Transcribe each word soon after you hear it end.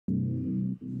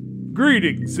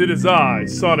Greetings, it is I,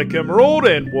 Sonicemerald,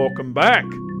 and welcome back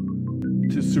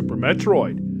to Super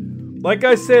Metroid. Like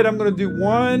I said, I'm going to do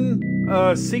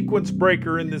one sequence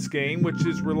breaker in this game, which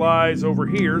relies over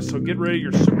here. So get ready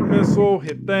your super missile,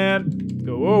 hit that,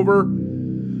 go over.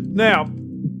 Now,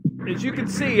 as you can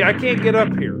see, I can't get up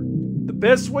here. The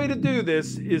best way to do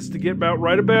this is to get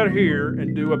right about here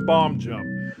and do a bomb jump.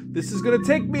 This is going to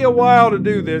take me a while to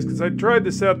do this because I tried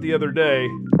this out the other day.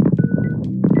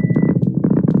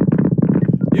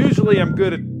 Usually I'm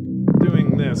good at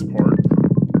doing this part.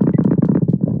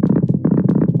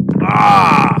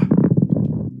 Ah!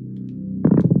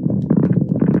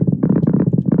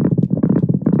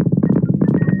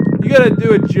 You gotta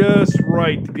do it just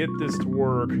right to get this to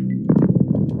work.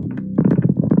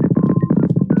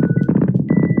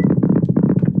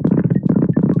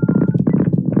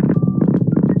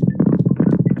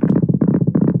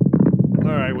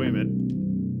 Alright, wait a minute.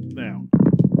 Now.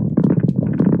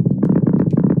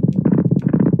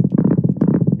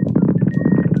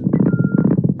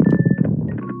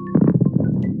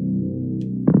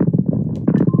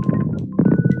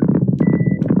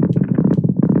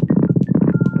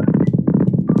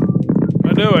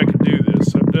 I know I can do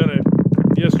this. I've done it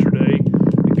yesterday.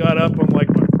 It got up on like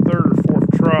my third or fourth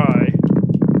try.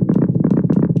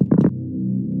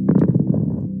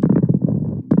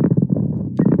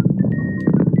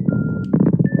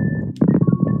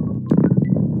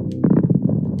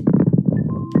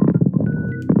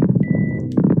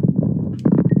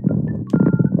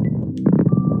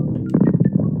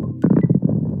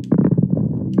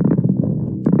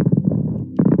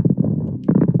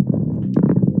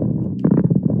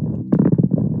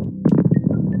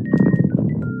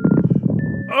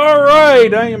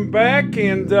 Alright, I am back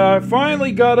and I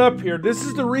finally got up here. This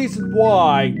is the reason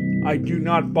why I do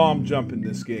not bomb jump in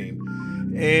this game.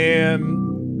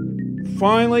 And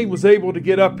finally was able to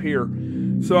get up here.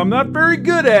 So I'm not very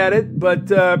good at it, but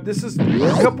this is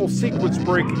a couple sequence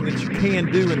breaking that you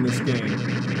can do in this game.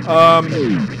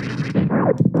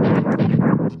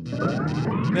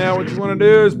 Now what you want to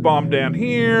do is bomb down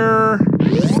here.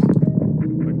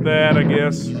 Like that, I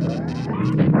guess.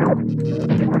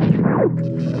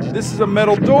 This is a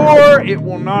metal door. It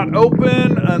will not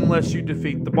open unless you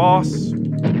defeat the boss.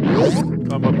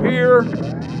 Come up here.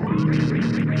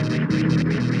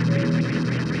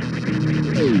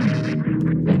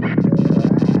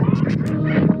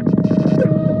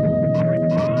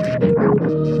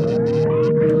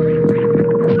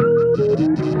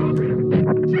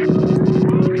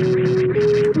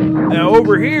 Now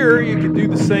over here, you can do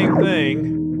the same thing.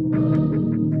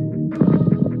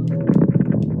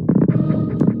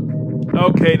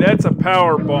 Okay, that's a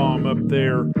power bomb up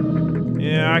there.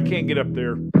 Yeah, I can't get up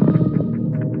there.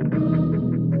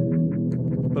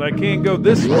 But I can go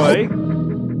this way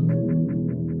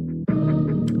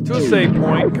to a save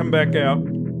point, come back out.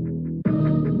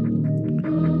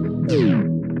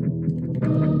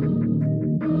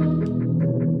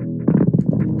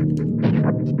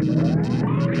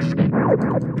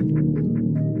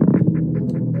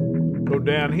 Go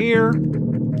down here.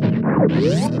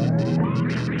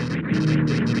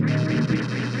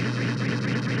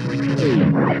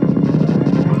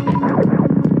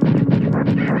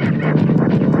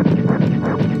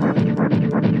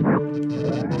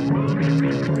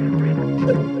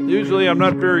 Usually I'm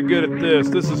not very good at this.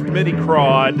 This is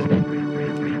Metroid.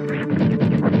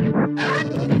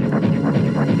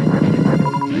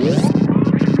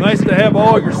 Nice to have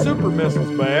all your super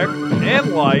missiles back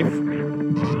and life,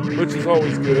 which is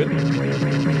always good.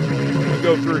 We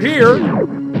go through here.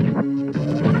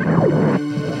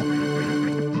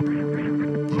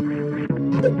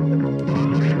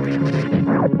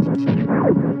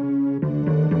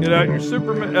 Get out your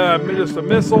super, just a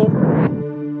missile.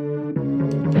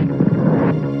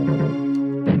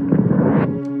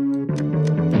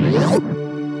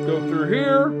 Go through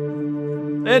here.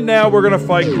 And now we're going to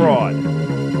fight Crod.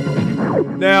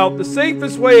 Now, the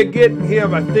safest way of getting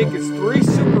him, I think, is 3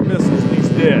 super missiles and he's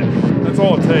dead. That's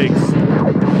all it takes.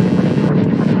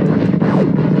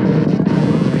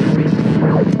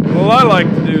 What I like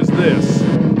to do is this.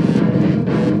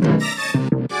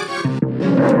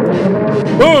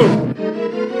 Boom!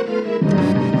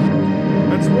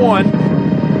 That's one.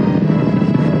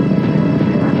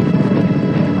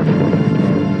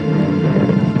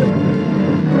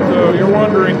 So you're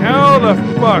wondering, how the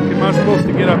fuck am I supposed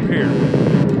to get up here?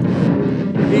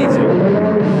 Easy.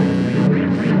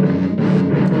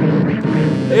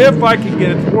 If I can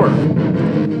get it to work.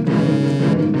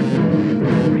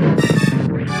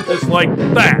 Just like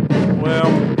that. Well,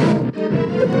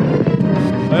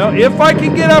 if I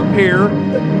can get up here,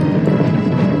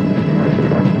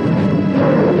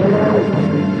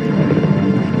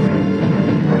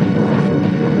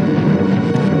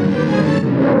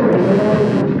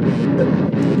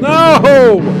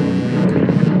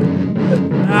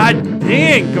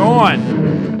 one.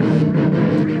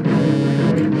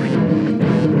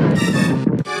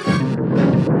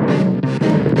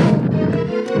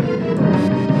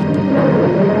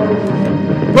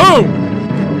 Boom!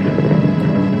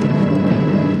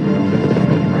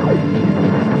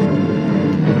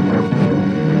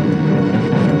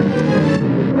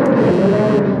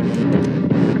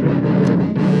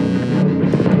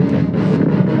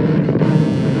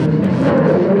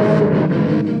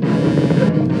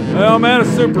 Well, I'm out of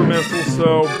super missiles,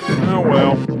 so oh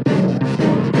well.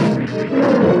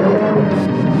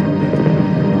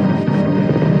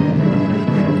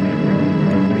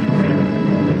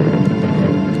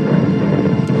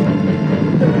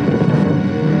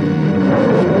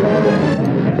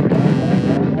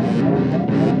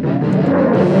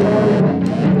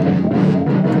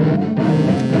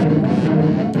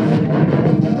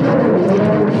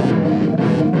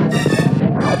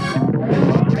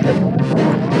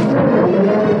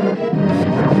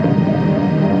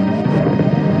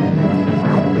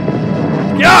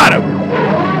 Got him!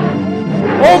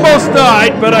 Almost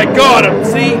died, but I got him.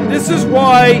 See, this is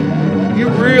why you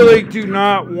really do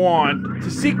not want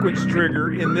to sequence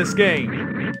trigger in this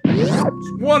game.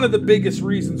 It's one of the biggest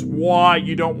reasons why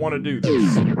you don't want to do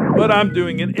this. But I'm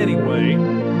doing it anyway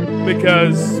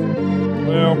because,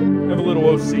 well, I have a little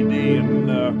OCD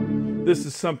and this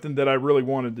is something that I really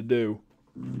wanted to do.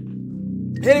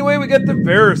 Anyway, we got the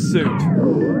Varus suit.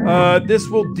 This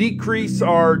will decrease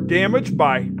our damage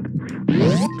by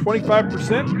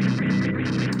 25%.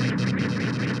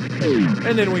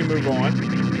 And then we move on.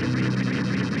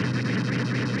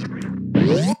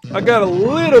 I got a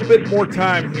little bit more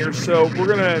time here, so we're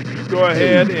going to go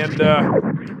ahead and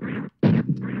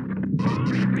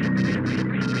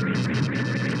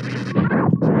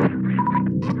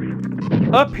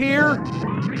up here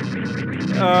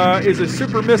is a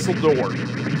super missile door.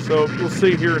 So we'll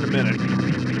see here in a minute.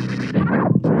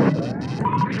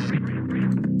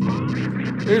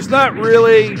 There's not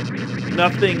really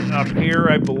nothing up here,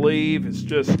 I believe. It's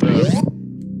just,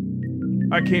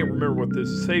 I can't remember what this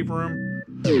is. Save room?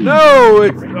 No,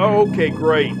 it's, oh, okay,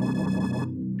 great.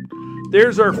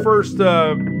 There's our first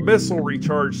missile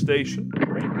recharge station.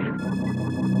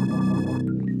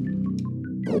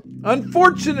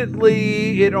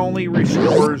 Unfortunately, it only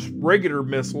restores regular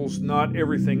missiles, not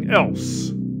everything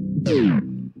else.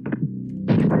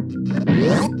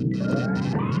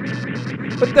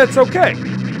 But that's okay.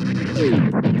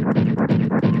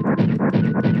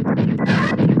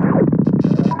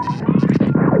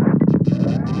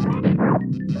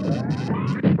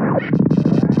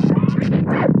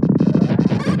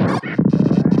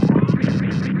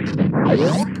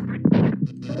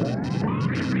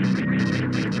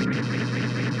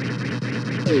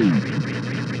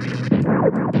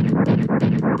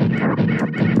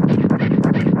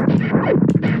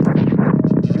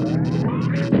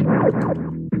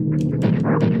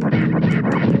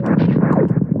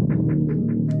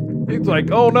 He's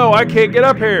like, oh no, I can't get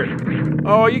up here.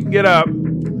 Oh, you can get up.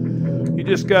 You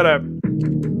just gotta...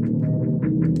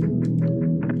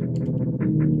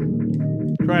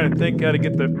 Trying to think how to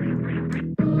get the...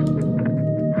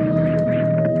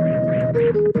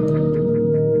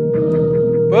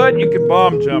 But you can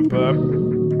bomb jump up.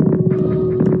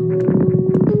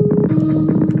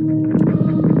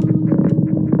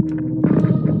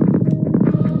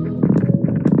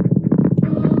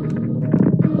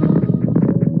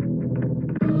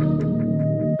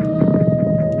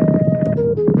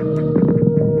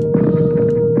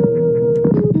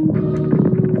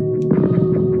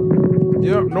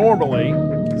 Normally,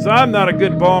 because I'm not a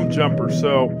good bomb jumper,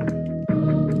 so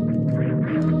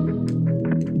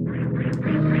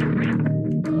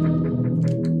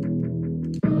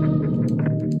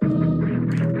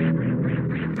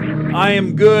I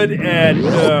am good at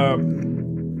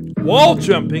wall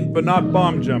jumping, but not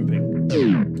bomb jumping.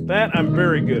 That I'm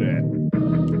very good at.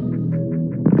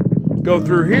 Go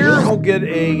through here, we'll get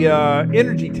a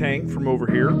energy tank from over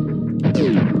here.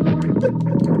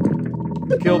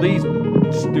 Kill these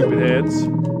stupid heads.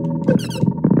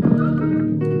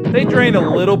 They drain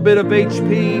a little bit of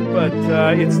HP, but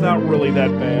it's not really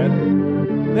that bad.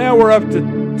 Now we're up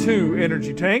to 2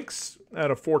 energy tanks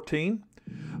out of 14.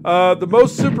 The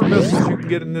most super missiles you can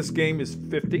get in this game is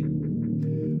 50.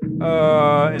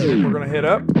 And then we're going to head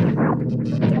up.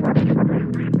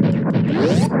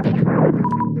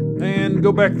 And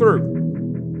go back through.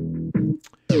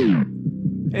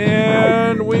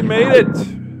 And we made it.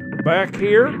 Back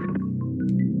here.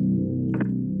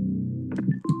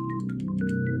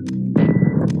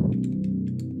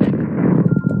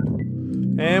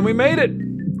 And we made it.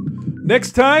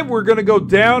 Next time, we're going to go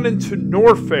down into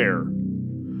Norfair,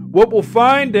 What we'll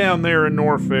find down there in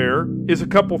Norfair is a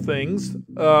couple things.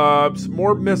 Some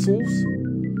more missiles,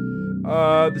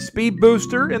 the speed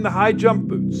booster, and the high jump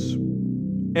boots.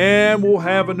 And we'll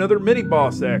have another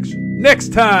mini-boss action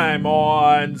next time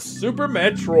on Super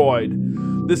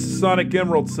Metroid. This is Sonic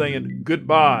Emerald saying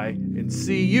goodbye and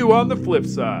see you on the flip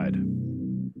side.